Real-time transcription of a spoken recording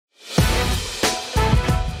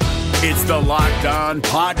It's the Locked On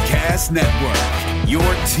Podcast Network, your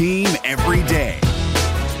team every day.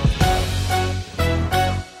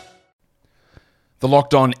 The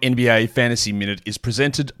Locked On NBA Fantasy Minute is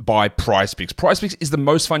presented by PrizePicks. PrizePicks is the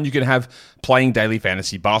most fun you can have playing daily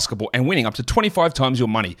fantasy basketball and winning up to 25 times your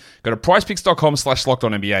money. Go to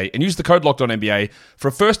prizepicks.com/LockedOnNBA and use the code LockedOnNBA for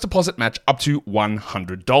a first deposit match up to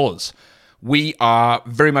 $100. We are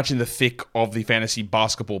very much in the thick of the fantasy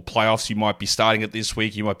basketball playoffs. You might be starting it this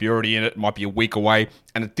week. You might be already in it. It might be a week away.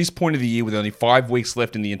 And at this point of the year, with only 5 weeks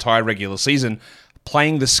left in the entire regular season,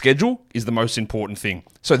 playing the schedule is the most important thing.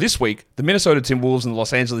 So this week, the Minnesota Timberwolves and the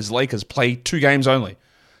Los Angeles Lakers play 2 games only.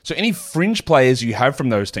 So any fringe players you have from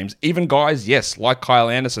those teams, even guys, yes, like Kyle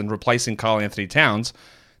Anderson replacing Karl Anthony Towns,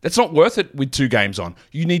 that's not worth it with 2 games on.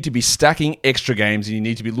 You need to be stacking extra games, and you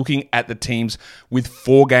need to be looking at the teams with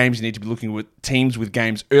 4 games. You need to be looking at teams with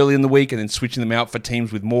games early in the week and then switching them out for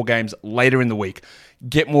teams with more games later in the week.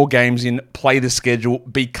 Get more games in, play the schedule,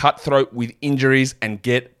 be cutthroat with injuries, and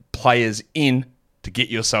get players in to get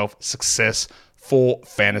yourself success for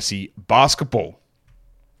fantasy basketball.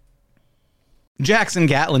 Jackson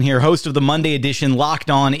Gatlin here, host of the Monday edition Locked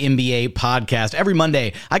On NBA podcast. Every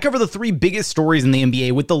Monday, I cover the 3 biggest stories in the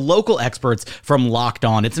NBA with the local experts from Locked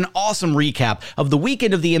On. It's an awesome recap of the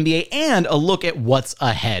weekend of the NBA and a look at what's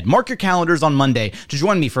ahead. Mark your calendars on Monday to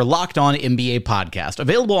join me for Locked On NBA podcast,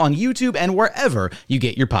 available on YouTube and wherever you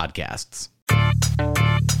get your podcasts.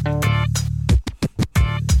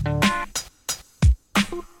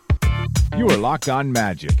 You are Locked On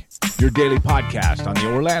Magic, your daily podcast on the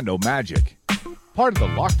Orlando Magic. Part of the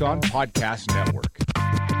Locked On Podcast Network,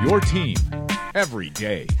 your team every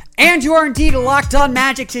day. And you are indeed Locked On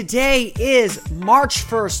Magic. Today is March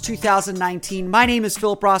 1st, 2019. My name is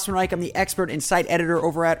Philip Rossman-Reich. I'm the expert and site editor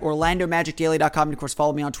over at OrlandoMagicDaily.com. And of course,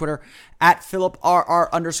 follow me on Twitter at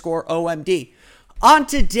PhilipRR_OMD. On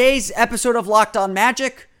today's episode of Locked On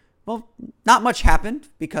Magic, well, not much happened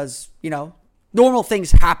because, normal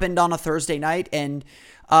things happened on a Thursday night, and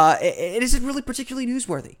it isn't really particularly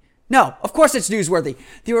newsworthy. No, of course it's newsworthy.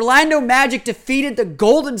 The Orlando Magic defeated the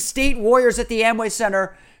Golden State Warriors at the Amway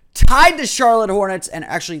Center, tied the Charlotte Hornets, and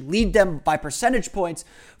actually lead them by percentage points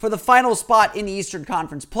for the final spot in the Eastern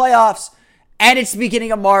Conference playoffs. And it's the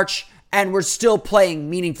beginning of March, and we're still playing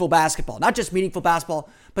meaningful basketball. Not just meaningful basketball,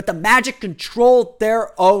 but the Magic controlled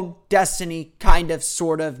their own destiny, kind of,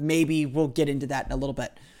 sort of, maybe. We'll get into that in a little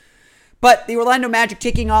bit. But the Orlando Magic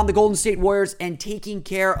taking on the Golden State Warriors and taking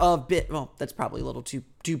care of that's probably a little too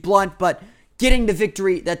blunt, but getting the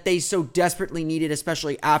victory that they so desperately needed,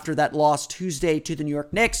 especially after that loss Tuesday to the New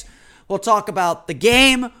York Knicks. We'll talk about the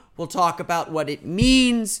game. We'll talk about what it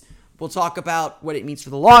means. We'll talk about what it means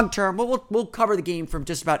for the long term. We'll cover the game from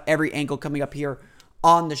just about every angle coming up here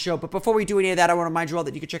on the show. But before we do any of that, I want to remind you all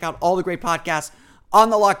that you can check out all the great podcasts on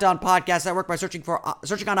the Locked On Podcast Network by searching on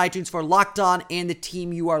iTunes for Locked On and the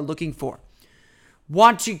team you are looking for.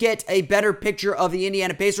 Want to get a better picture of the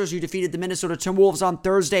Indiana Pacers who defeated the Minnesota Timberwolves on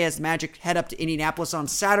Thursday as the Magic head up to Indianapolis on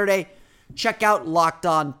Saturday? Check out Locked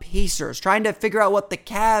On Pacers. Trying to figure out what the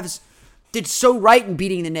Cavs did so right in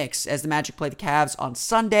beating the Knicks as the Magic play the Cavs on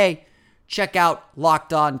Sunday. Check out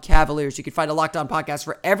Locked On Cavaliers. You can find a Locked On podcast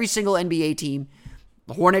for every single NBA team.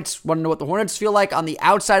 The Hornets, want to know what the Hornets feel like on the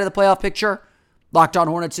outside of the playoff picture? Locked On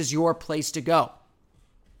Hornets is your place to go.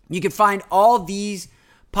 You can find all these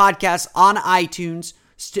podcasts on iTunes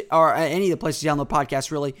or any of the places you download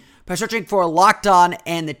podcasts, really, by searching for Locked On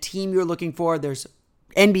and the team you're looking for. There's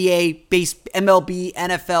NBA, MLB,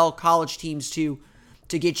 NFL, college teams too,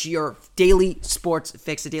 to get your daily sports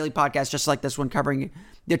fix, a daily podcast just like this one covering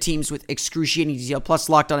their teams with excruciating detail, plus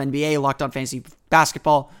Locked On NBA, Locked On Fantasy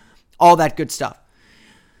Basketball, all that good stuff.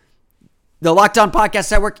 The Locked On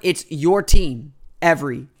Podcast Network, it's your team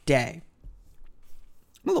every day.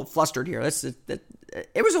 I'm a little flustered here.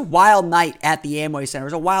 It was a wild night at the Amway Center. It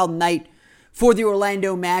was a wild night for the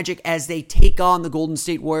Orlando Magic as they take on the Golden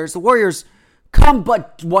State Warriors. The Warriors come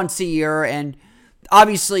but once a year, and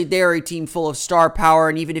obviously they're a team full of star power,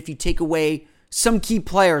 and even if you take away some key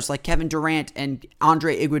players like Kevin Durant and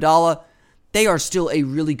Andre Iguodala, they are still a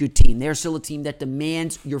really good team. They're still a team that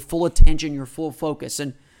demands your full attention, your full focus.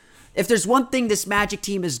 And if there's one thing this Magic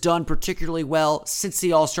team has done particularly well since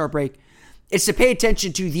the All-Star break, it's to pay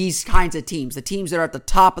attention to these kinds of teams, the teams that are at the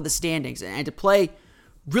top of the standings, and to play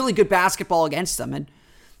really good basketball against them. And,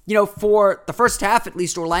 for the first half, at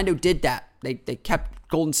least, Orlando did that. They kept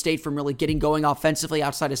Golden State from really getting going offensively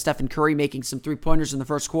outside of Stephen Curry making some three-pointers in the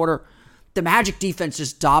first quarter. The Magic defense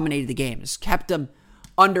just dominated the game, just kept them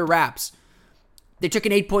under wraps. They took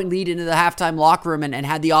an 8-point lead into the halftime locker room and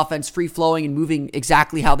had the offense free-flowing and moving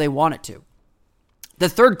exactly how they want it to. The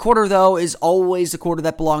third quarter, though, is always the quarter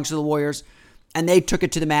that belongs to the Warriors, and they took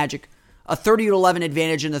it to the Magic. A 30-11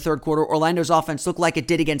 advantage in the third quarter. Orlando's offense looked like it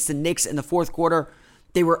did against the Knicks in the fourth quarter.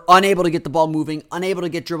 They were unable to get the ball moving, unable to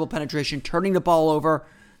get dribble penetration, turning the ball over,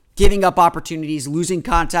 giving up opportunities, losing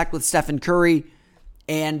contact with Stephen Curry,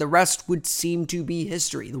 and the rest would seem to be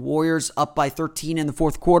history. The Warriors up by 13 in the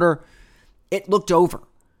fourth quarter. It looked over.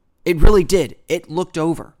 It really did. It looked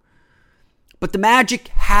over. But the Magic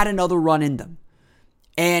had another run in them.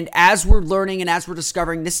 And as we're learning and as we're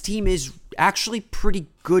discovering, this team is actually pretty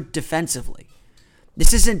good defensively.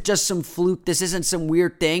 This isn't just some fluke. This isn't some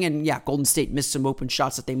weird thing. And yeah, Golden State missed some open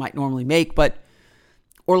shots that they might normally make, but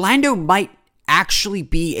Orlando might actually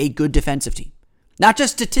be a good defensive team. Not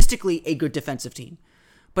just statistically a good defensive team,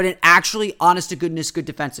 but an actually honest-to-goodness good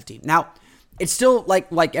defensive team. Now, it's still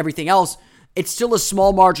like everything else, it's still a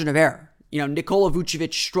small margin of error. Nikola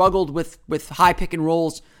Vucevic struggled with high pick and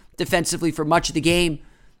rolls defensively for much of the game.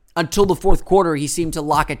 Until the fourth quarter, he seemed to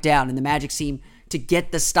lock it down, and the Magic seemed to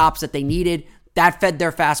get the stops that they needed. That fed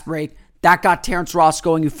their fast break. That got Terrence Ross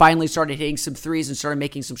going, who finally started hitting some threes and started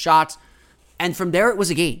making some shots. And from there, it was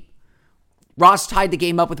a game. Ross tied the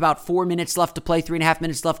game up with about 4 minutes left to play, 3.5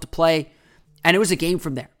 minutes left to play, and it was a game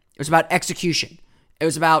from there. It was about execution. It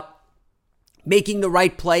was about making the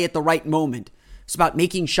right play at the right moment. It's about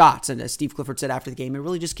making shots, and as Steve Clifford said after the game, it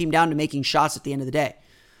really just came down to making shots at the end of the day.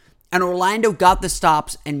 And Orlando got the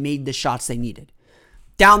stops and made the shots they needed.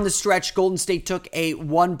 Down the stretch, Golden State took a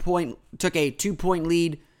 2-point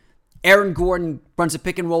lead. Aaron Gordon runs a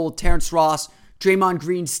pick and roll with Terrence Ross. Draymond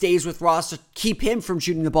Green stays with Ross to keep him from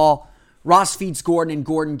shooting the ball. Ross feeds Gordon, and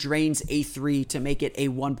Gordon drains a 3 to make it a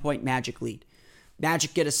 1-point Magic lead.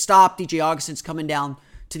 Magic get a stop. DJ Augustin's coming down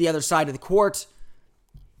to the other side of the court.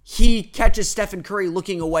 He catches Stephen Curry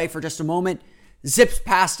looking away for just a moment, zips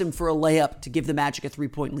past him for a layup to give the Magic a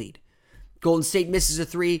 3-point lead. Golden State misses a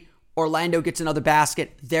 3. Orlando gets another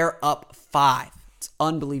basket. They're up 5. It's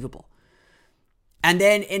unbelievable. And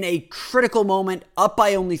then in a critical moment, up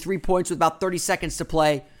by only 3 points with about 30 seconds to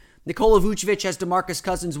play, Nikola Vucevic has DeMarcus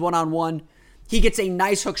Cousins one-on-one. He gets a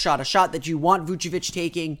nice hook shot, a shot that you want Vucevic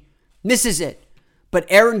taking. Misses it. But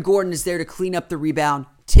Aaron Gordon is there to clean up the rebound,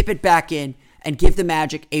 tip it back in, and give the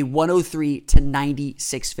Magic a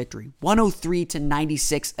 103-96 victory.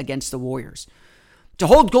 103-96 against the Warriors. To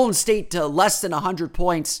hold Golden State to less than 100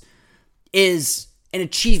 points is an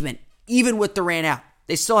achievement, even with Durant out.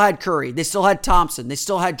 They still had Curry. They still had Thompson. They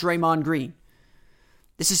still had Draymond Green.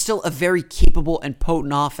 This is still a very capable and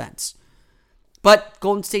potent offense. But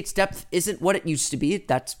Golden State's depth isn't what it used to be.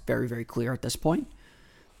 That's very, very clear at this point.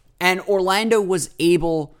 And Orlando was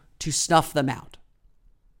able to snuff them out.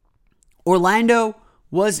 Orlando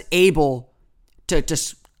was able to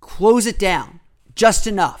just close it down just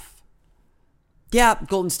enough. Yeah,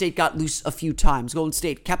 Golden State got loose a few times. Golden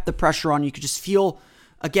State kept the pressure on. You could just feel,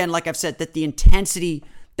 again, like I've said, that the intensity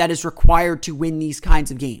that is required to win these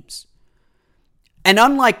kinds of games. And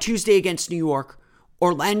unlike Tuesday against New York,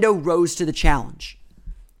 Orlando rose to the challenge.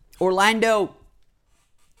 Orlando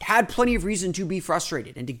had plenty of reason to be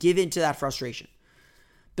frustrated and to give in to that frustration.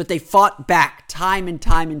 But they fought back time and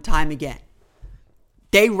time and time again.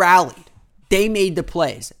 They rallied. They made the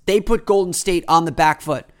plays. They put Golden State on the back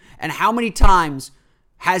foot. And how many times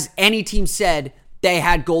has any team said they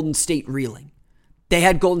had Golden State reeling? They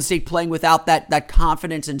had Golden State playing without that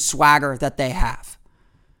confidence and swagger that they have.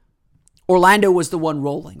 Orlando was the one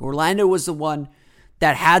rolling. Orlando was the one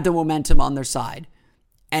that had the momentum on their side.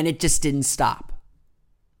 And it just didn't stop.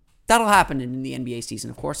 That'll happen in the NBA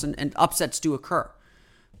season, of course, and upsets do occur.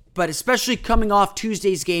 But especially coming off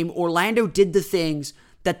Tuesday's game, Orlando did the things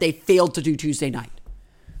that they failed to do Tuesday night.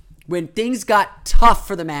 When things got tough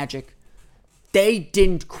for the Magic, they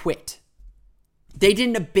didn't quit. They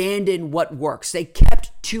didn't abandon what works. They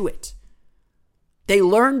kept to it. They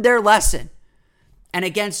learned their lesson. And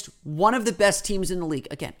against one of the best teams in the league,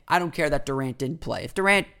 again, I don't care that Durant didn't play. If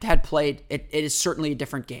Durant had played, it is certainly a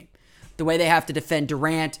different game. The way they have to defend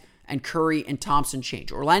Durant and Curry and Thompson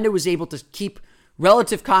change. Orlando was able to keep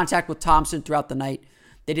relative contact with Thompson throughout the night.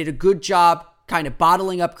 They did a good job kind of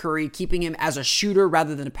bottling up Curry, keeping him as a shooter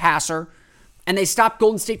rather than a passer. And they stopped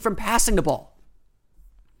Golden State from passing the ball.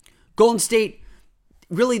 Golden State,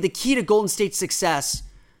 really the key to Golden State's success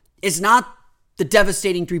is not the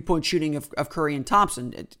devastating three-point shooting of Curry and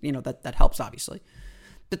Thompson. That helps, obviously.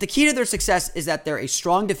 But the key to their success is that they're a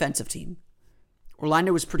strong defensive team.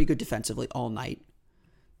 Orlando was pretty good defensively all night.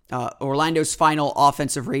 Orlando's final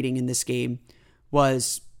offensive rating in this game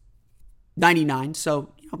was 99,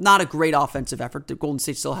 so not a great offensive effort. The Golden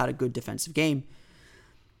State still had a good defensive game.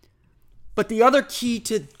 But the other key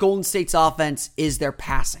to Golden State's offense is their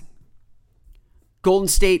passing. Golden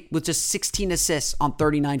State with just 16 assists on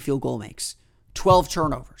 39 field goal makes, 12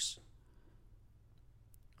 turnovers.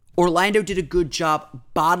 Orlando did a good job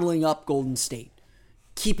bottling up Golden State,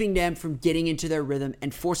 keeping them from getting into their rhythm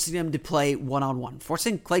and forcing them to play one-on-one,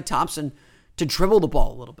 forcing Klay Thompson to dribble the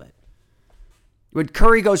ball a little bit. When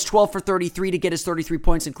Curry goes 12 for 33 to get his 33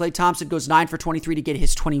 points and Klay Thompson goes 9 for 23 to get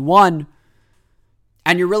his 21,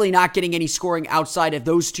 and you're really not getting any scoring outside of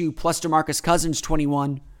those two plus DeMarcus Cousins'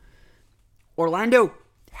 21, Orlando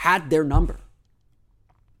had their number.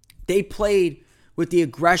 They played with the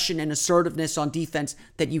aggression and assertiveness on defense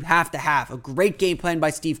that you have to have. A great game plan by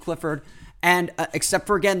Steve Clifford, and except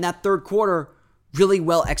for, again, that third quarter, really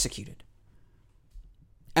well executed.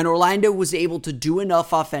 And Orlando was able to do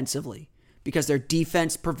enough offensively because their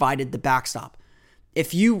defense provided the backstop.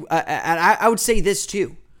 If you, and I would say this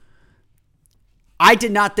too, I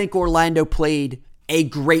did not think Orlando played a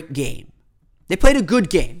great game. They played a good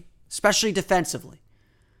game, especially defensively.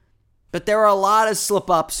 But there were a lot of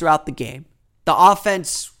slip-ups throughout the game. The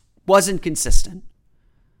offense wasn't consistent.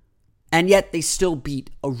 And yet they still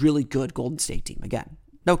beat a really good Golden State team. Again,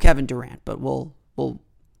 no Kevin Durant, but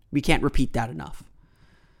we can't repeat that enough.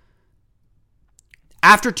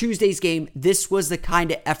 After Tuesday's game, this was the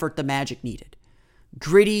kind of effort the Magic needed.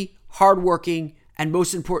 Gritty, hardworking, and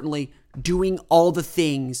most importantly, doing all the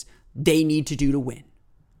things they need to do to win.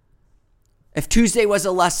 If Tuesday was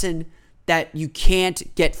a lesson that you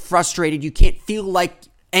can't get frustrated, you can't feel like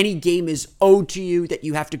any game is owed to you, that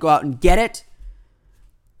you have to go out and get it,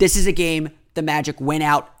 this is a game the Magic went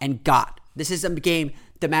out and got. This is a game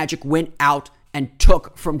the Magic went out and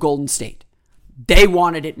took from Golden State. They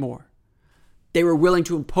wanted it more. They were willing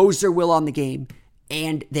to impose their will on the game,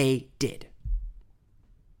 and they did.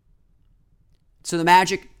 So the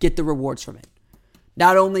Magic get the rewards from it.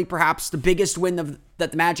 Not only perhaps the biggest win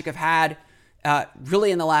that the Magic have had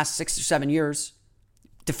really in the last 6 or 7 years,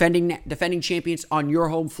 defending champions on your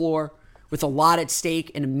home floor with a lot at stake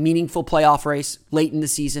in a meaningful playoff race late in the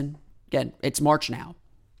season. Again, it's March now.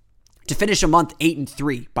 To finish a month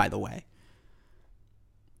 8-3, by the way.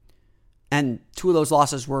 And 2 of those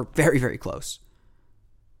losses were very, very close.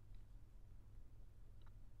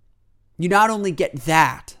 You not only get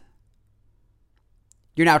that,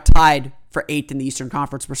 you're now tied for 8th in the Eastern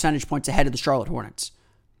Conference, percentage points ahead of the Charlotte Hornets.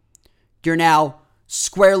 You're now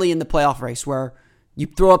squarely in the playoff race where you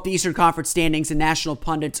throw up the Eastern Conference standings and national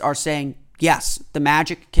pundits are saying, yes, the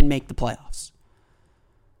Magic can make the playoffs.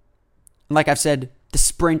 And like I've said, the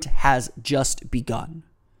sprint has just begun.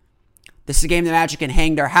 This is a game the Magic can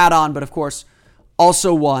hang their hat on, but of course,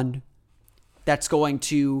 also one that's going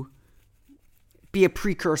to be a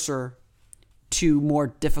precursor to more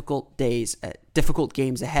difficult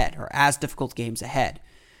games ahead, or as difficult games ahead.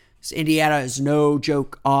 So Indiana is no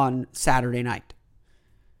joke on Saturday night.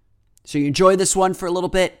 So you enjoy this one for a little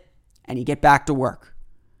bit, and you get back to work.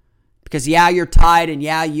 Because yeah, you're tied, and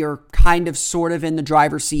yeah, you're kind of sort of in the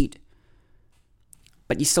driver's seat,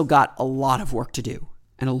 but you still got a lot of work to do,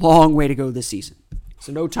 and a long way to go this season.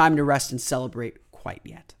 So no time to rest and celebrate quite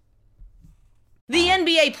yet. The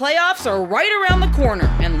NBA playoffs are right around the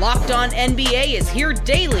corner, and Locked On NBA is here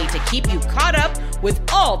daily to keep you caught up with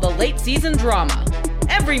all the late season drama.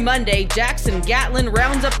 Every Monday, Jackson Gatlin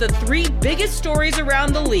rounds up the 3 biggest stories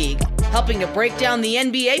around the league, helping to break down the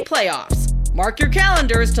NBA playoffs. Mark your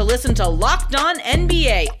calendars to listen to Locked On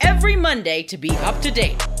NBA every Monday to be up to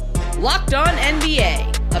date. Locked On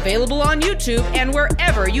NBA, available on YouTube and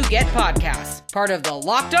wherever you get podcasts. Part of the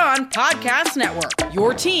Locked On Podcast Network,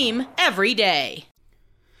 your team every day.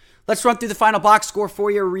 Let's run through the final box score for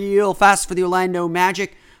you real fast for the Orlando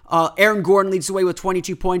Magic. Aaron Gordon leads the way with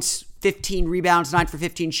 22 points, 15 rebounds, 9 for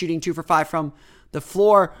 15 shooting, 2 for 5 from the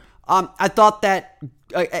floor. I thought that,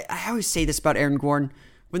 I always say this about Aaron Gordon,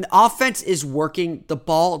 when the offense is working, the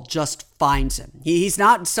ball just finds him. He's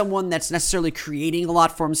not someone that's necessarily creating a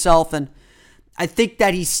lot for himself, and I think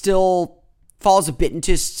that he still falls a bit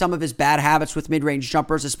into some of his bad habits with mid-range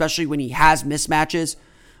jumpers, especially when he has mismatches.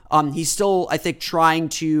 He's still, I think, trying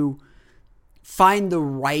to find the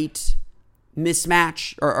right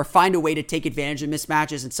mismatch or find a way to take advantage of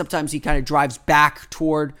mismatches, and sometimes he kind of drives back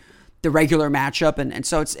toward the regular matchup, and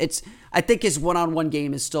so it's I think his one-on-one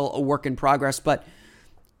game is still a work in progress, but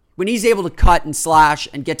when he's able to cut and slash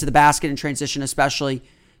and get to the basket in transition especially,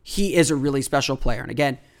 he is a really special player. And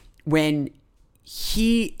again, when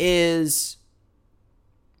he is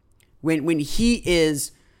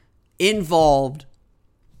involved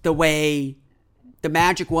the way the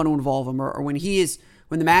Magic want to involve him, or when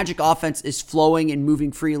the Magic offense is flowing and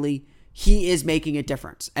moving freely, he is making a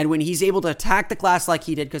difference. And when he's able to attack the glass like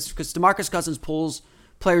he did, because DeMarcus Cousins pulls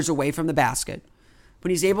players away from the basket, when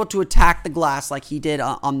he's able to attack the glass like he did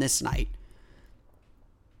on this night,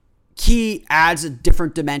 he adds a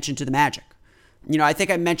different dimension to the Magic. I think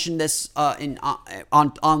I mentioned this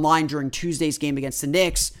online during Tuesday's game against the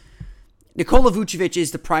Knicks. Nikola Vucevic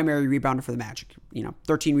is the primary rebounder for the Magic.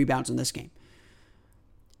 13 rebounds in this game.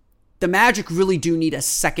 The Magic really do need a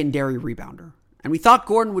secondary rebounder. And we thought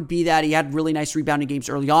Gordon would be that. He had really nice rebounding games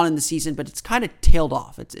early on in the season, but it's kind of tailed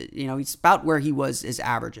off. He's about where he was his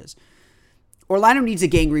averages. Orlando needs a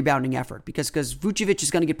gang rebounding effort because Vucevic is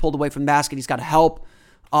going to get pulled away from the basket. He's got to help.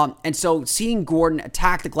 And so seeing Gordon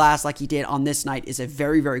attack the glass like he did on this night is a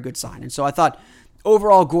very, very good sign. And so I thought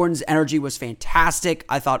overall Gordon's energy was fantastic.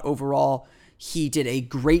 I thought overall he did a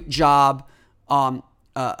great job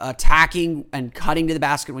attacking and cutting to the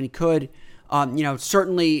basket when he could.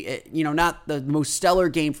 Certainly, not the most stellar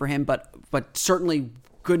game for him, but certainly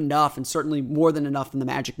good enough and certainly more than enough than the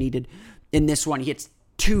Magic needed in this one. He hits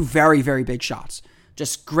 2 very, very big shots.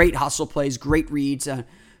 Just great hustle plays, great reads on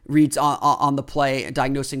the play,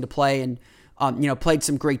 diagnosing the play, and played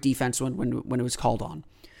some great defense when it was called on.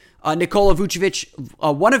 Nikola Vucevic,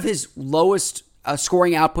 one of his lowest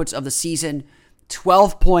scoring outputs of the season,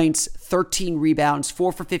 12 points, 13 rebounds,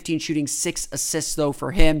 4 for 15 shooting, 6 assists though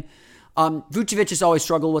for him. Vucevic has always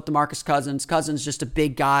struggled with DeMarcus Cousins. Cousins just a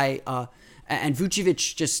big guy, and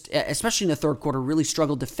Vucevic just, especially in the third quarter, really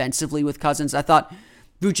struggled defensively with Cousins. I thought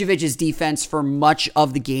Vucevic's defense for much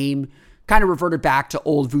of the game kind of reverted back to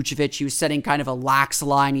old Vucevic. He was setting kind of a lax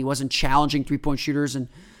line. He wasn't challenging three-point shooters, and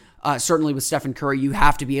certainly with Stephen Curry, you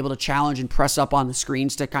have to be able to challenge and press up on the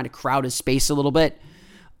screens to kind of crowd his space a little bit.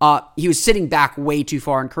 He was sitting back way too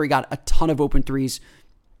far, and Curry got a ton of open threes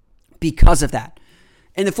because of that.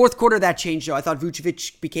 In the fourth quarter, that changed, though. I thought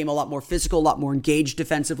Vucevic became a lot more physical, a lot more engaged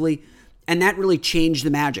defensively, and that really changed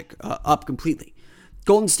the Magic up completely.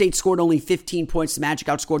 Golden State scored only 15 points. The Magic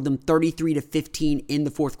outscored them 33-15 in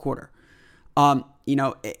the fourth quarter.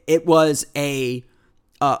 It was a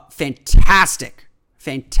fantastic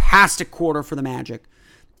quarter for the Magic.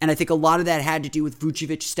 And I think a lot of that had to do with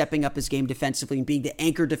Vucevic stepping up his game defensively and being the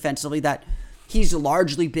anchor defensively that he's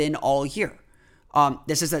largely been all year.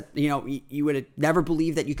 This is you would have never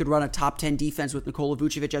believed that you could run a top 10 defense with Nikola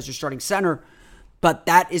Vucevic as your starting center, but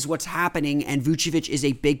that is what's happening, and Vucevic is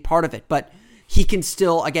a big part of it. But he can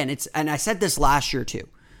still, again, and I said this last year too,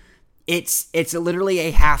 it's literally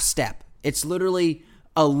a half step. It's literally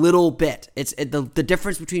a little bit. The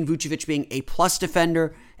difference between Vucevic being a plus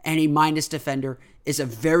defender and a minus defender is a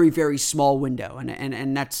very, very small window,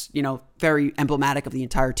 and that's very emblematic of the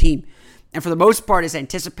entire team. And for the most part, his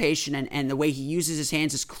anticipation and the way he uses his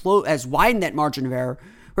hands has widened that margin of error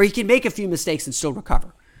where he can make a few mistakes and still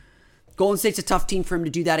recover. Golden State's a tough team for him to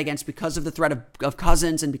do that against because of the threat of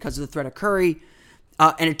Cousins and because of the threat of Curry.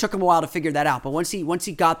 And it took him a while to figure that out. But once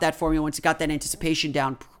he got that formula, once he got that anticipation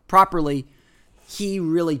down properly, he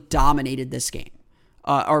really dominated this game.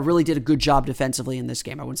 Or really did a good job defensively in this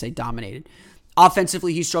game. I wouldn't say dominated.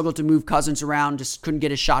 Offensively, he struggled to move Cousins around, just couldn't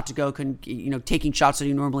get his shot to go, taking shots that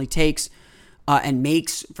he normally takes and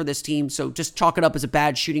makes for this team. So just chalk it up as a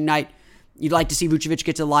bad shooting night. You'd like to see Vucevic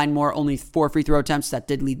get to the line more, only 4 free throw attempts. That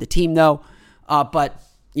did lead the team, though. But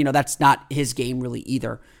that's not his game really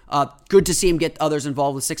either. Good to see him get others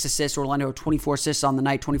involved with 6 assists. Orlando had 24 assists on the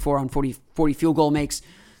night, 24 on 40 field goal makes.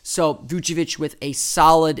 So Vucevic with a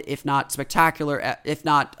solid, if not unspectacular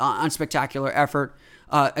effort.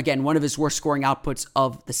 Again, one of his worst scoring outputs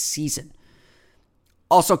of the season.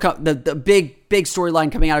 Also, the big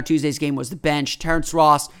storyline coming out of Tuesday's game was the bench. Terrence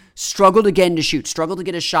Ross struggled again to shoot, struggled to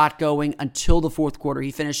get a shot going until the fourth quarter.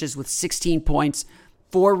 He finishes with 16 points,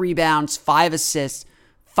 4 rebounds, 5 assists,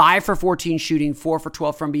 5 for 14 shooting, 4 for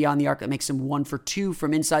 12 from beyond the arc. That makes him 1 for 2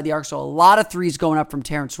 from inside the arc. So a lot of threes going up from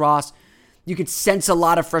Terrence Ross. You could sense a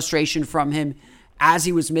lot of frustration from him as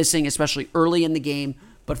he was missing, especially early in the game.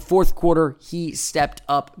 But fourth quarter, he stepped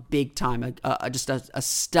up big time. Just a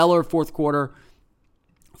stellar fourth quarter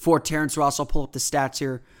for Terrence Ross. I'll pull up the stats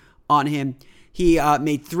here on him. He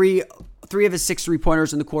made three of his 6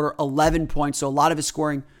 3-pointers in the quarter, 11 points. So a lot of his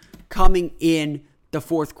scoring coming in the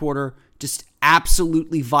fourth quarter, just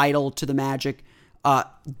absolutely vital to the Magic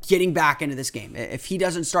getting back into this game. If he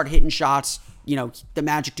doesn't start hitting shots, the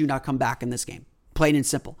Magic do not come back in this game. Plain and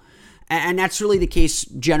simple. And that's really the case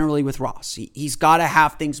generally with Ross. He's got to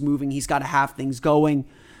have things moving. He's got to have things going.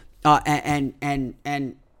 And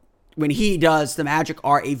when he does, the Magic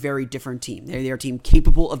are a very different team. They're a team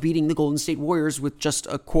capable of beating the Golden State Warriors with just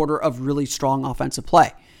a quarter of really strong offensive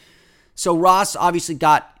play. So Ross obviously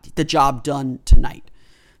got the job done tonight.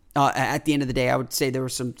 At the end of the day, I would say there were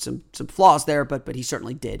some flaws there, but he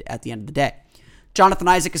certainly did at the end of the day. Jonathan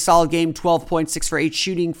Isaac, a solid game, 12 points, 6 for 8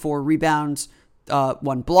 shooting, 4 rebounds,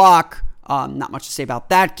 1 block. Not much to say about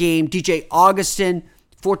that game. DJ Augustin,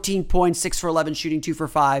 14 points, 6 for 11 shooting, 2 for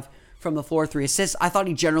 5 from the floor, 3 assists. I thought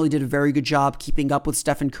he generally did a very good job keeping up with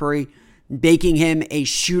Stephen Curry, making him a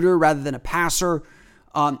shooter rather than a passer.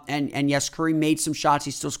 And yes, Curry made some shots.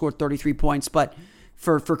 He still scored 33 points. But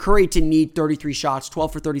for Curry to need 33 shots,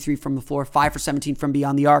 12 for 33 from the floor, 5 for 17 from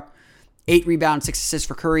beyond the arc, 8 rebounds, 6 assists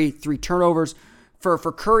for Curry, 3 turnovers. For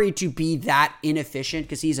Curry to be that inefficient,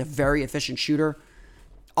 because he's a very efficient shooter,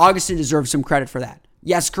 Augustin deserves some credit for that.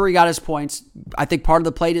 Yes, Curry got his points. I think part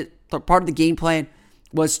of the game plan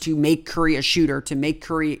was to make Curry a shooter, to make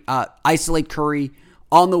Curry isolate Curry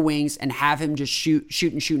on the wings and have him just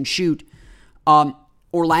shoot.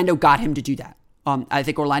 Orlando got him to do that. I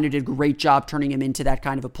think Orlando did a great job turning him into that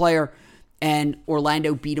kind of a player, and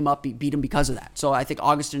Orlando beat him because of that. So I think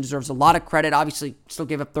Augustin deserves a lot of credit. Obviously, still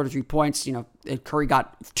gave up 33 points. Curry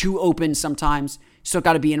got too open sometimes. Still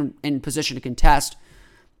got to be in position to contest.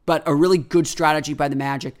 But a really good strategy by the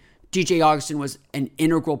Magic. DJ Augustin was an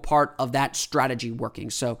integral part of that strategy working.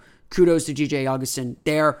 So kudos to DJ Augustin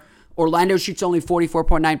there. Orlando shoots only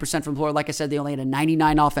 44.9% from the floor. Like I said, they only had a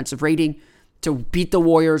 99 offensive rating. To beat the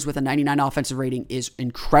Warriors with a 99 offensive rating is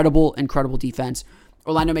incredible defense.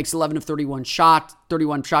 Orlando makes 11 of 31 shots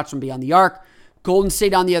from beyond the arc. Golden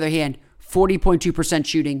State, on the other hand, 40.2%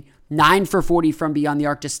 shooting, 9 for 40 from beyond the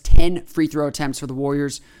arc, just 10 free throw attempts for the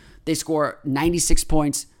Warriors. They score 96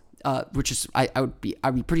 points, which is I'd be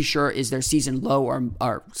pretty sure is their season low,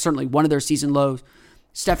 or certainly one of their season lows.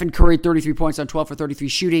 Stephen Curry, 33 points on 12 for 33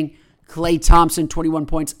 shooting. Klay Thompson, 21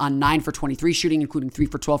 points on 9 for 23 shooting, including 3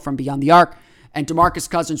 for 12 from beyond the arc. And DeMarcus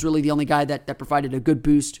Cousins, really the only guy that provided a good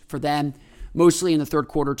boost for them, mostly in the third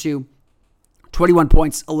quarter too. 21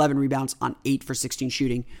 points, 11 rebounds on 8 for 16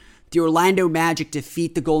 shooting. The Orlando Magic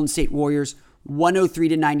defeat the Golden State Warriors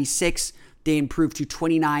 103-96. They improved to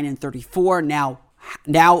 29-34.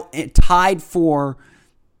 Now tied for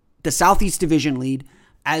the Southeast Division lead,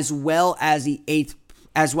 as well as eighth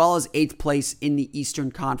place in the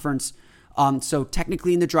Eastern Conference. So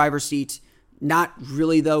technically in the driver's seat. Not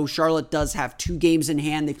really, though. Charlotte does have 2 games in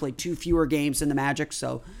hand. They played 2 fewer games than the Magic.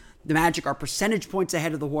 So the Magic are percentage points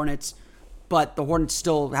ahead of the Hornets, but the Hornets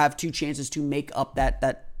still have 2 chances to make up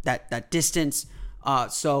that distance.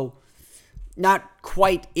 So not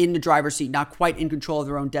quite in the driver's seat, not quite in control of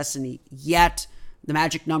their own destiny yet. The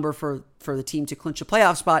magic number for the team to clinch a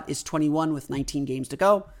playoff spot is 21 with 19 games to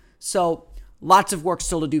go. So lots of work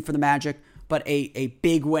still to do for the Magic, but a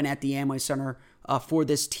big win at the Amway Center for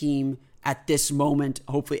this team at this moment.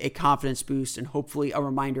 Hopefully a confidence boost and hopefully a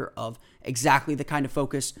reminder of exactly the kind of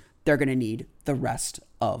focus they're going to need the rest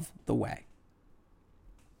of the way.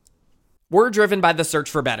 We're driven by the search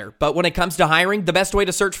for better, but when it comes to hiring, the best way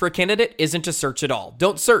to search for a candidate isn't to search at all.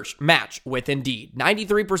 Don't search, match with Indeed.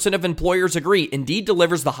 93% of employers agree Indeed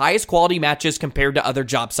delivers the highest quality matches compared to other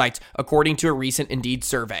job sites, according to a recent Indeed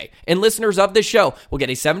survey. And listeners of this show will get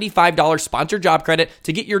a $75 sponsored job credit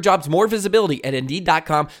to get your jobs more visibility at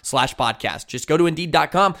Indeed.com/podcast. Just go to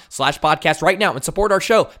Indeed.com/podcast right now and support our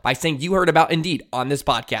show by saying you heard about Indeed on this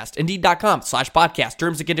podcast. Indeed.com/podcast.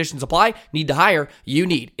 Terms and conditions apply. Need to hire? You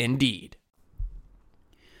need Indeed.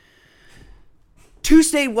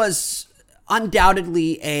 Tuesday was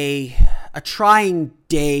undoubtedly a trying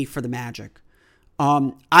day for the Magic.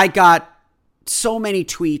 I got so many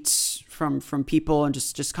tweets from people and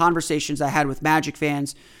just conversations I had with Magic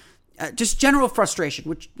fans, just general frustration,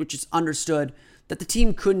 which is understood, that the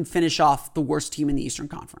team couldn't finish off the worst team in the Eastern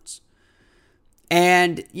Conference.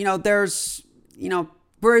 And,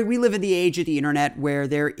 where we live in the age of the internet where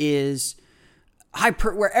there is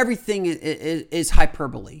where everything is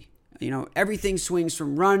hyperbole. Everything swings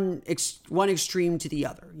from one extreme to the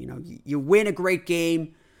other. You win a great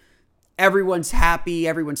game, everyone's happy,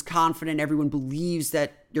 everyone's confident, everyone believes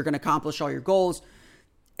that you're going to accomplish all your goals.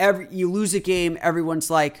 You lose a game, everyone's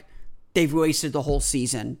like, they've wasted the whole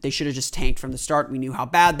season. They should have just tanked from the start. We knew how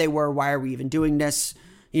bad they were. Why are we even doing this?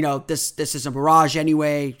 This is a mirage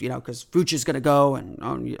anyway, because Vooch is going to go and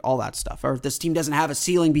all that stuff. Or if this team doesn't have a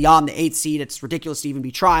ceiling beyond the 8th seed, it's ridiculous to even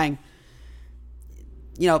be trying.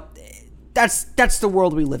 That's the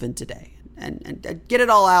world we live in today, and get it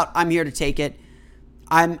all out. I'm here to take it.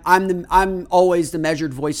 I'm always the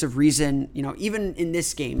measured voice of reason. Even in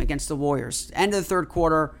this game against the Warriors, end of the third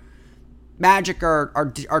quarter, Magic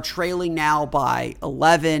are trailing now by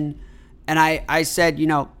 11, and I said,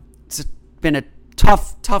 it's been a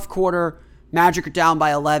tough quarter. Magic are down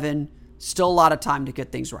by 11. Still a lot of time to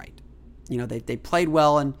get things right. They played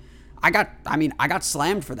well, and I got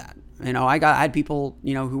slammed for that. I had people,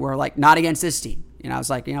 who were like, not against this team. I was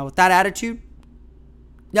like, with that attitude,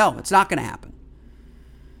 no, it's not going to happen.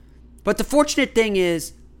 But the fortunate thing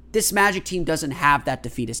is, this Magic team doesn't have that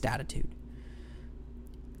defeatist attitude.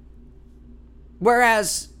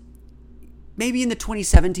 Whereas, maybe in the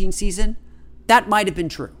 2017 season, that might have been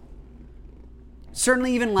true.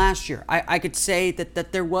 Certainly even last year, I could say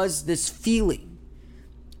that there was this feeling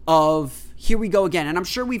of, here we go again. And I'm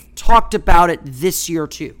sure we've talked about it this year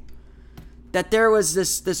too. That there was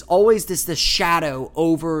this shadow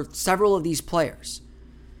over several of these players.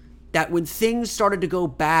 That when things started to go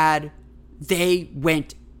bad, they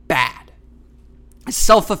went bad. A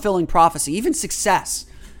self-fulfilling prophecy. Even success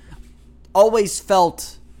always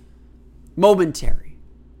felt momentary.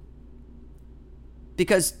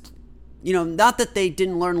 Because, not that they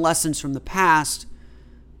didn't learn lessons from the past,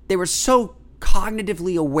 they were so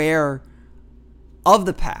cognitively aware of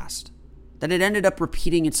the past that it ended up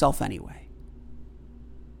repeating itself anyway.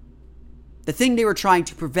 The thing they were trying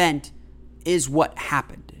to prevent is what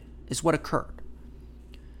happened, is what occurred.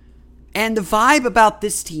 And the vibe about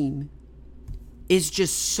this team is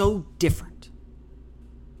just so different.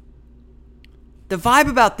 The vibe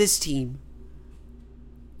about this team,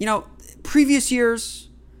 previous years,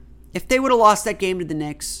 if they would have lost that game to the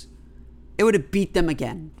Knicks, it would have beat them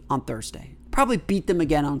again on Thursday. Probably beat them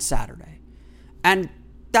again on Saturday. And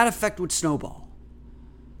that effect would snowball.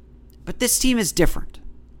 But this team is different.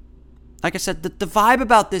 Like I said, the vibe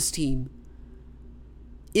about this team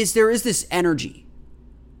is there is this energy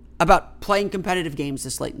about playing competitive games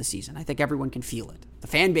this late in the season. I think everyone can feel it. The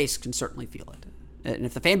fan base can certainly feel it. And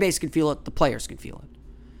if the fan base can feel it, the players can feel it.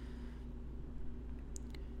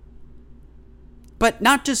 But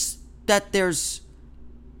not just that there's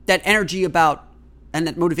that energy about and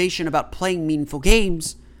that motivation about playing meaningful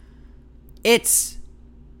games. It's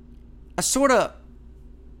a sort of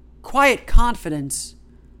quiet confidence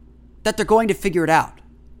that they're going to figure it out.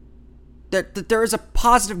 That there is a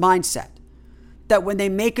positive mindset. That when they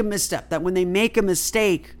make a misstep, that when they make a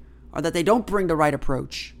mistake, or that they don't bring the right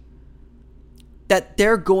approach, that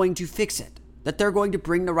they're going to fix it. That they're going to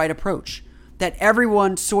bring the right approach. That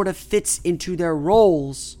everyone sort of fits into their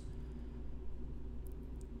roles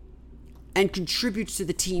and contributes to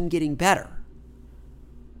the team getting better.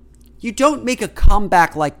 You don't make a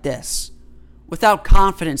comeback like this without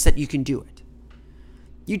confidence that you can do it.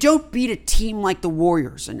 You don't beat a team like the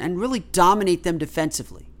Warriors and really dominate them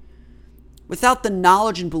defensively without the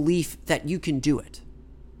knowledge and belief that you can do it.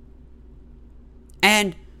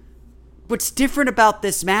 And what's different about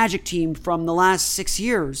this Magic team from the last 6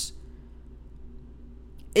 years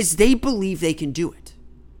is they believe they can do it.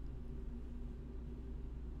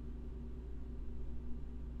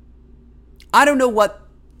 I don't know what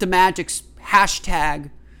the Magic's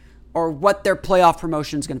hashtag or what their playoff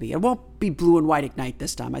promotion is going to be. It won't be Blue and White Ignite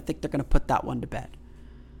this time. I think they're going to put that one to bed.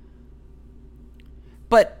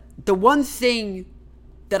 But the one thing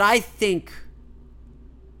that I think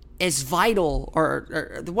is vital,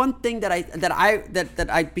 or the one thing that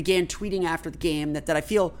I began tweeting after the game that I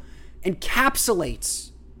feel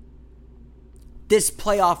encapsulates this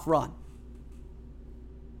playoff run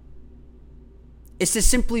is to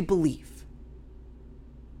simply believe.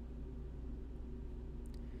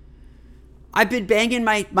 I've been banging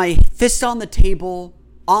my fist on the table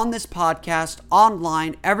on this podcast,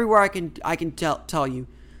 online, everywhere I can tell you,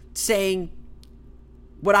 saying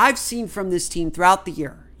what I've seen from this team throughout the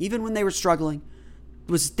year, even when they were struggling,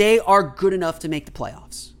 was they are good enough to make the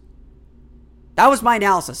playoffs. That was my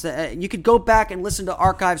analysis. You could go back and listen to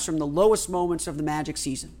archives from the lowest moments of the Magic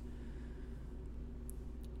season.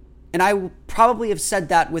 And I will probably have said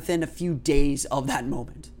that within a few days of that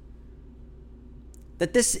moment.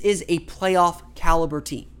 That this is a playoff caliber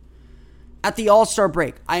team. At the All-Star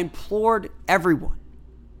break, I implored everyone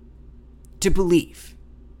to believe.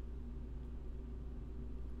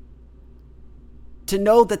 To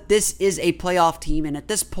know that this is a playoff team, and at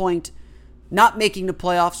this point, not making the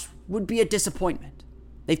playoffs would be a disappointment.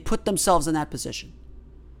 They've put themselves in that position.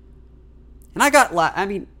 And I got,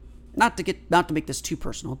 not to make this too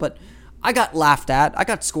personal, but I got laughed at. I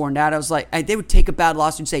got scorned at. I was like, they would take a bad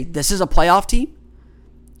loss and say, this is a playoff team?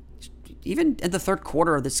 Even in the third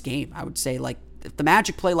quarter of this game, I would say, like, if the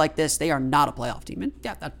Magic play like this, they are not a playoff team. And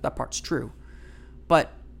yeah, that part's true.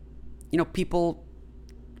 But, people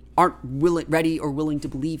aren't ready or willing to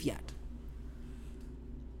believe yet.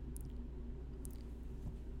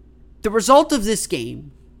 The result of this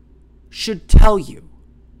game should tell you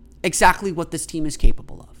exactly what this team is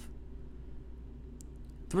capable of.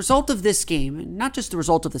 The result of this game, and not just the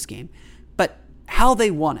result of this game, but how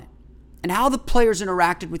they won it. And how the players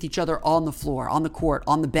interacted with each other on the floor, on the court,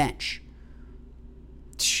 on the bench.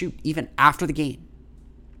 Shoot, even after the game.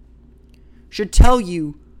 Should tell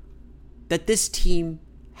you that this team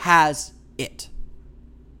has it.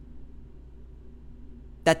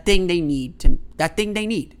 That thing they need.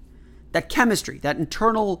 That chemistry, that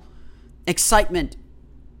internal excitement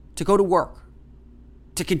to go to work,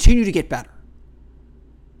 to continue to get better.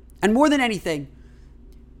 And more than anything,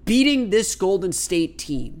 beating this Golden State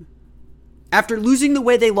team after losing the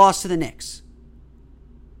way they lost to the Knicks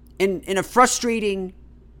in a frustrating,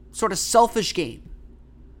 sort of selfish game.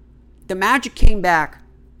 The Magic came back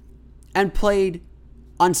and played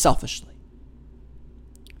unselfishly.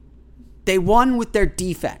 They won with their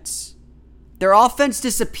defense. Their offense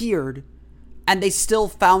disappeared, and they still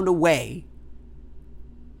found a way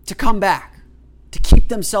to come back, to keep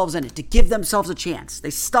themselves in it, to give themselves a chance.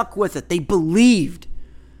 They stuck with it. They believed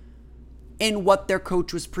in what their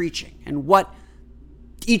coach was preaching and what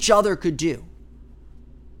each other could do.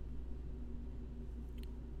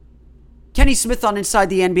 Kenny Smith on Inside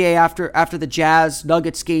the NBA after the Jazz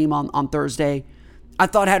Nuggets game on Thursday, I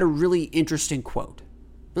thought had a really interesting quote.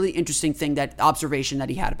 Really interesting observation that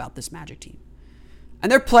he had about this Magic team. And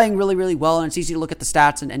they're playing really, really well, and it's easy to look at the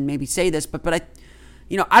stats and maybe say this, but I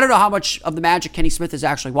don't know how much of the Magic Kenny Smith has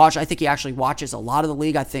actually watched. I think he actually watches a lot of the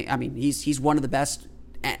league. He's one of the best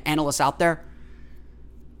analysts out there.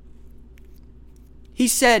 He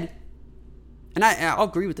said, and I'll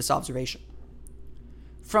agree with this observation,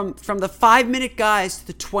 from the 5-minute guys to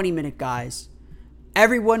the 20-minute guys,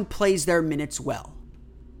 everyone plays their minutes well.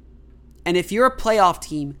 And if you're a playoff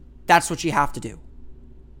team, that's what you have to do.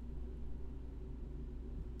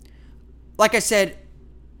 Like I said,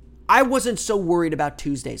 I wasn't so worried about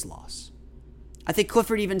Tuesday's loss. I think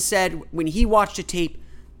Clifford even said when he watched the tape,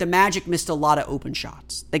 the Magic missed a lot of open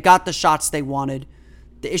shots. They got the shots they wanted.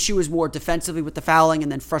 The issue was more defensively with the fouling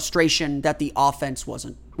and then frustration that the offense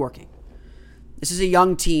wasn't working. This is a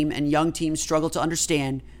young team, and young teams struggle to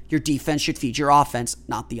understand your defense should feed your offense,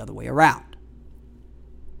 not the other way around.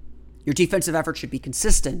 Your defensive effort should be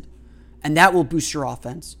consistent, and that will boost your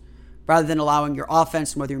offense, rather than allowing your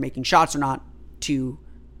offense, whether you're making shots or not, to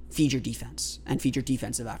feed your defense and feed your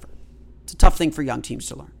defensive effort. It's a tough thing for young teams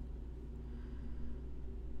to learn.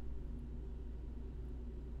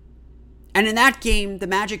 And in that game, the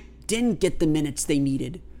Magic didn't get the minutes they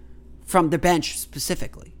needed from the bench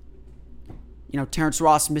specifically. Terrence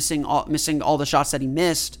Ross missing all the shots that he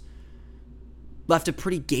missed left a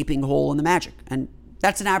pretty gaping hole in the Magic. And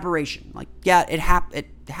that's an aberration. It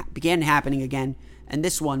began happening again in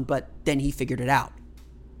this one, but then he figured it out.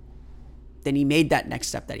 Then he made that next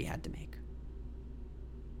step that he had to make.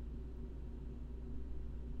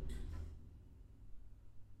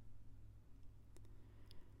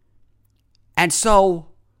 And so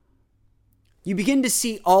you begin to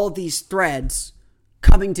see all these threads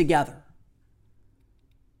coming together.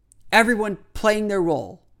 Everyone playing their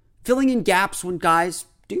role, filling in gaps when guys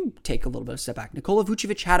do take a little bit of step back. Nikola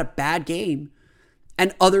Vucevic had a bad game,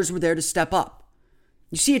 and others were there to step up.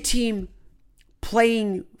 You see a team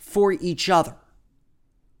playing for each other.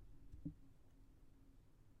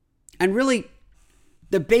 And really,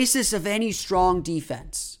 the basis of any strong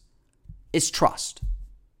defense is trust.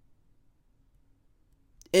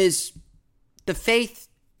 Is the faith,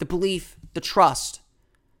 the belief, the trust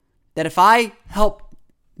that if I help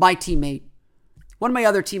my teammate, one of my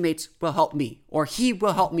other teammates will help me, or he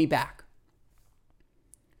will help me back.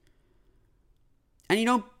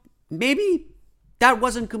 And maybe that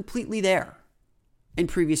wasn't completely there in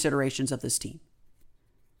previous iterations of this team.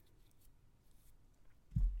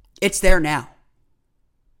 It's there now.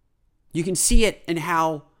 You can see it in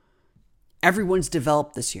how everyone's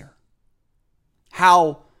developed this year.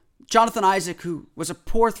 How Jonathan Isaac, who was a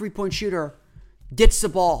poor three-point shooter, gets the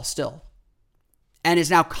ball still and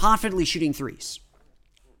is now confidently shooting threes.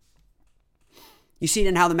 You see it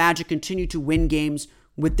in how the Magic continue to win games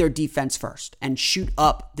with their defense first and shoot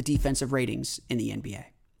up the defensive ratings in the NBA.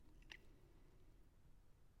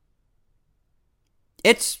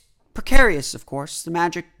 It's precarious, of course. The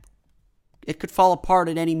Magic, it could fall apart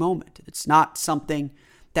at any moment. It's not something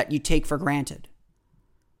that you take for granted.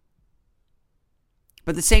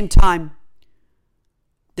 But at the same time,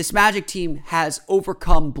 this Magic team has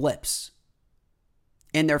overcome blips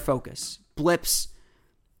in their focus, blips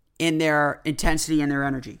in their intensity and their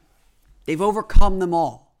energy. They've overcome them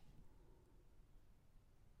all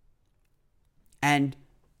and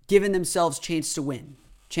given themselves chances to win,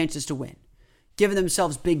 given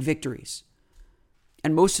themselves big victories,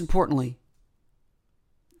 and most importantly,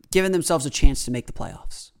 given themselves a chance to make the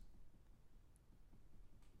playoffs.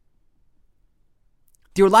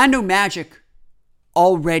 The Orlando Magic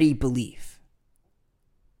already believe.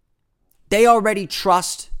 They already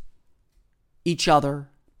trust each other.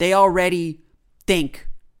 They already think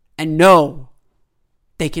and know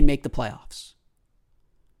they can make the playoffs.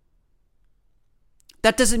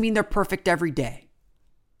 That doesn't mean they're perfect every day.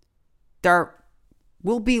 There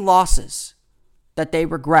will be losses that they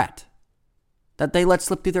regret, that they let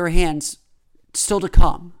slip through their hands still to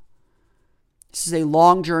come. This is a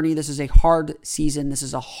long journey. This is a hard season. This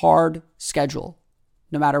is a hard schedule,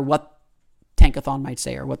 no matter what Tankathon might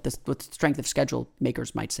say or what the strength of schedule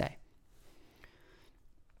makers might say.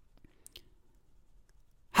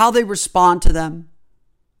 How they respond to them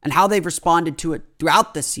and how they've responded to it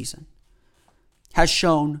throughout this season has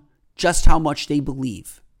shown just how much they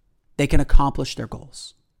believe they can accomplish their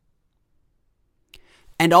goals.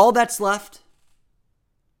 And all that's left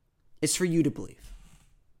is for you to believe.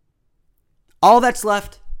 All that's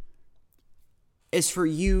left is for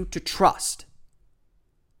you to trust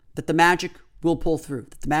that the Magic will pull through,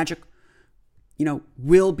 that the Magic,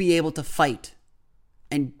 will be able to fight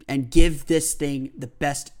and give this thing the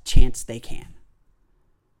best chance they can.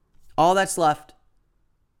 All that's left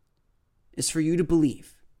is for you to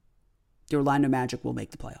believe the Orlando Magic will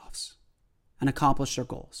make the playoffs and accomplish their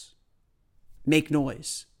goals. Make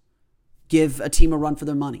noise. Give a team a run for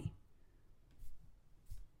their money.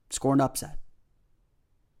 Score an upset.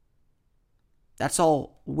 That's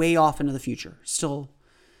all way off into the future. Still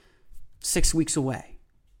 6 weeks away.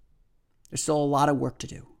 There's still a lot of work to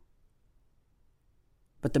do.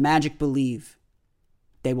 But the Magic believe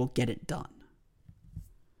they will get it done.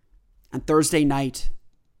 And Thursday night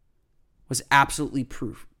was absolutely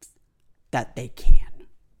proof that they can.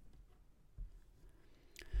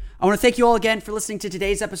 I want to thank you all again for listening to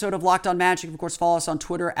today's episode of Locked On Magic. Of course, follow us on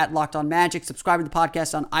Twitter at Locked On Magic. Subscribe to the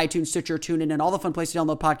podcast on iTunes, Stitcher, TuneIn, and all the fun places to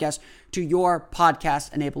download podcasts to your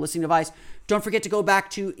podcast-enabled listening device. Don't forget to go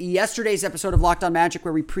back to yesterday's episode of Locked On Magic,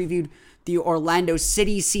 where we previewed the Orlando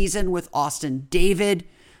City season with Austin David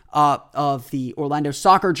of the Orlando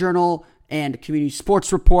Soccer Journal and Community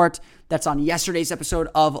Sports Report. That's on yesterday's episode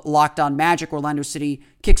of Locked On Magic. Orlando City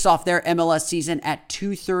kicks off their MLS season at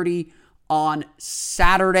 2:30 on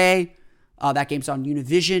Saturday. That game's on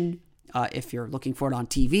Univision. If you're looking for it on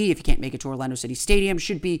TV, if you can't make it to Orlando City Stadium,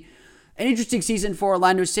 should be an interesting season for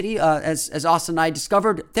Orlando City. As Austin and I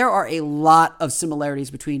discovered, there are a lot of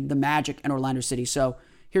similarities between the Magic and Orlando City. So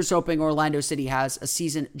here's hoping Orlando City has a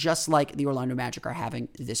season just like the Orlando Magic are having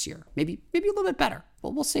this year. Maybe a little bit better.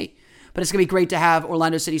 Well, we'll see. But it's going to be great to have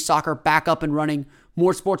Orlando City soccer back up and running.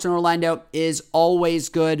 More sports in Orlando is always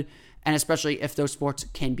good, and especially if those sports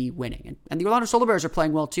can be winning. And the Orlando Solar Bears are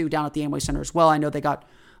playing well, too, down at the Amway Center as well. I know they got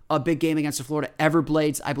a big game against the Florida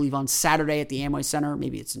Everblades, I believe, on Saturday at the Amway Center.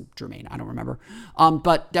 Maybe it's in Germain. I don't remember.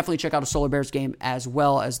 But definitely check out a Solar Bears game as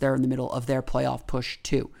well, as they're in the middle of their playoff push,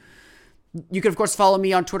 too. You can, of course, follow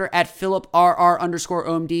me on Twitter at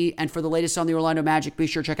PhilipRR_OMD. And for the latest on the Orlando Magic, be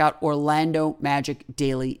sure to check out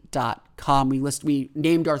OrlandoMagicDaily.com. We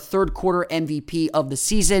named our third quarter MVP of the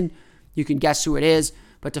season. You can guess who it is.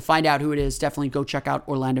 But to find out who it is, definitely go check out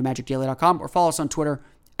OrlandoMagicDaily.com or follow us on Twitter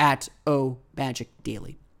at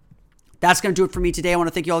OMagicDaily. That's going to do it for me today. I want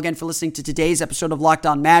to thank you all again for listening to today's episode of Locked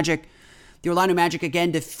On Magic. The Orlando Magic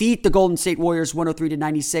again defeat the Golden State Warriors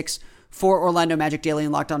 103-96. For Orlando Magic Daily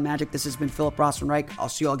and Locked On Magic, this has been Philip Rossman-Reich. I'll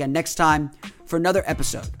see you all again next time for another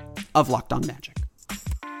episode of Locked On Magic.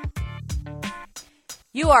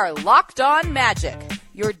 You are Locked On Magic,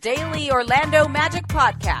 your daily Orlando Magic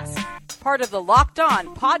podcast. Part of the Locked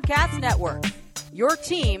On Podcast Network. Your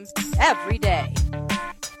team every day.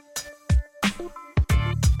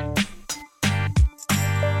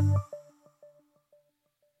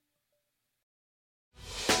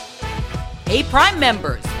 Hey, Prime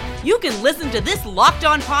members, you can listen to this Locked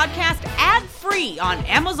On podcast ad-free on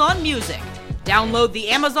Amazon Music. Download the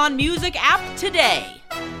Amazon Music app today.